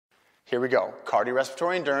Here we go.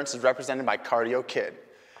 Cardiorespiratory endurance is represented by Cardio Kid.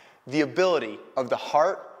 The ability of the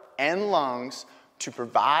heart and lungs to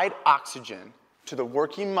provide oxygen to the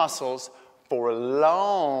working muscles for a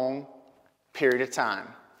long period of time.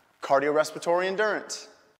 Cardiorespiratory endurance.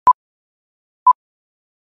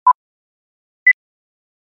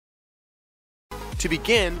 To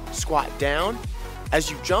begin, squat down.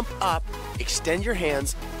 As you jump up, extend your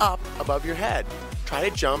hands up above your head. Try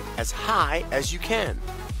to jump as high as you can.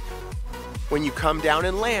 When you come down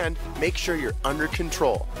and land, make sure you're under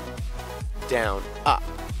control. Down, up,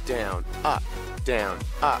 down, up, down,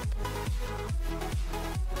 up.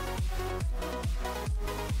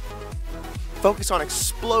 Focus on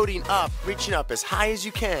exploding up, reaching up as high as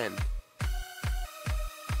you can.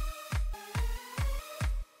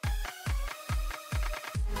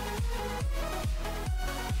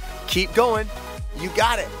 Keep going. You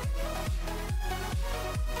got it.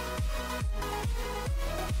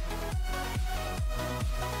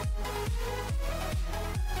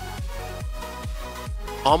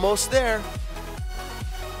 Almost there.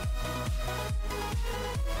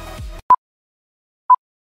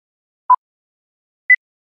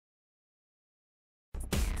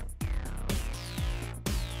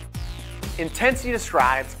 Intensity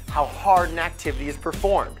describes how hard an activity is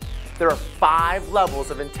performed. There are 5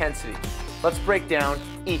 levels of intensity. Let's break down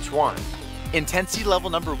each one. Intensity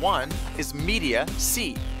level number 1 is media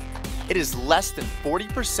C. It is less than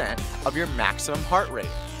 40% of your maximum heart rate.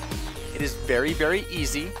 It is very, very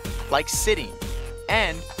easy, like sitting,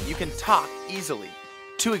 and you can talk easily.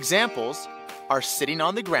 2 examples are sitting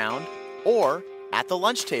on the ground or at the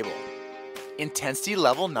lunch table. Intensity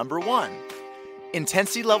level number 1.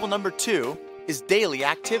 Intensity level number 2 is daily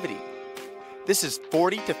activity. This is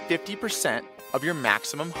 40 to 50% of your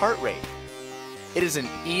maximum heart rate. It is an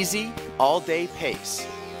easy, all-day pace.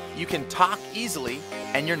 You can talk easily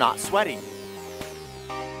and you're not sweating.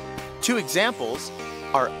 2 examples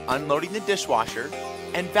are unloading the dishwasher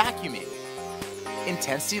and vacuuming.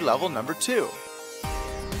 Intensity level number 2.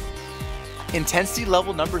 Intensity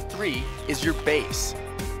level number 3 is your base.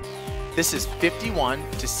 This is 51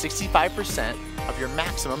 to 65% of your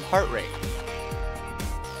maximum heart rate.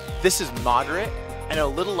 This is moderate and a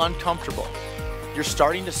little uncomfortable. You're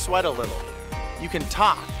starting to sweat a little. You can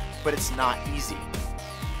talk, but it's not easy.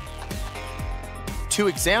 2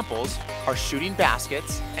 examples are shooting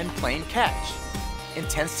baskets and playing catch.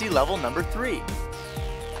 Intensity level number 3.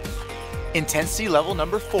 Intensity level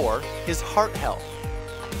number 4 is heart health.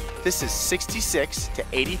 This is 66 to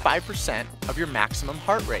 85% of your maximum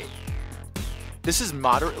heart rate. This is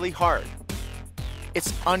moderately hard.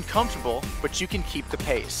 It's uncomfortable, but you can keep the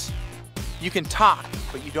pace. You can talk,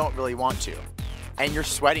 but you don't really want to. And you're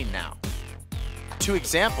sweating now. 2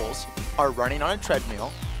 examples are running on a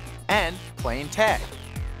treadmill and playing tag.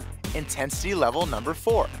 Intensity level number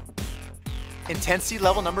 4. Intensity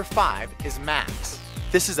level number 5 is max.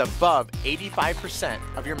 This is above 85%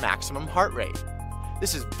 of your maximum heart rate.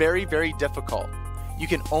 This is very, very difficult. You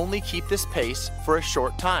can only keep this pace for a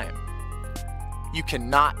short time. You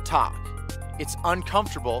cannot talk. It's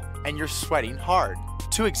uncomfortable and you're sweating hard.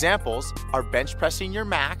 2 examples are bench pressing your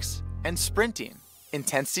max and sprinting.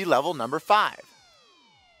 Intensity level number 5.